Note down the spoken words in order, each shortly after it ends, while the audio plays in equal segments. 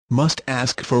Must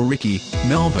ask for Ricky,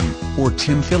 Melvin, or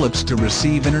Tim Phillips to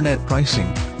receive internet pricing.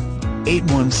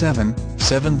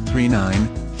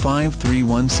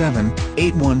 817-739-5317,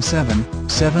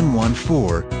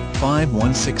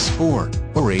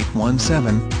 817-714-5164, or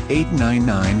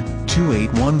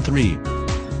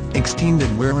 817-899-2813. Extended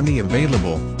Waranty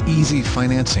available, easy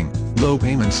financing, low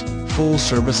payments, full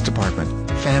service department,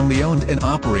 family owned and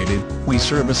operated. We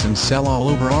service and sell all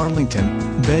over Arlington,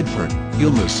 Bedford,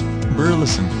 Euless,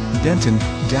 Burleson, Denton,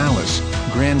 Dallas,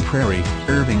 Grand Prairie,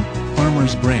 Irving,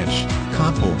 Farmers Branch,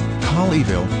 Coppell,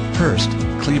 Colleyville, Hurst,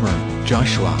 Cleburne,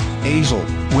 Joshua, Azle,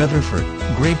 Weatherford,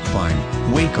 Grapevine,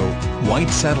 Waco, White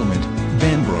Settlement,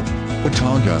 Benbrook,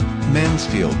 Watauga,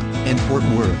 Mansfield, and Fort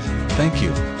Worth. Thank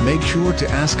you. Make sure to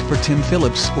ask for Tim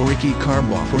Phillips or Ricky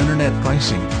CARBAUGH for internet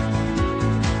pricing.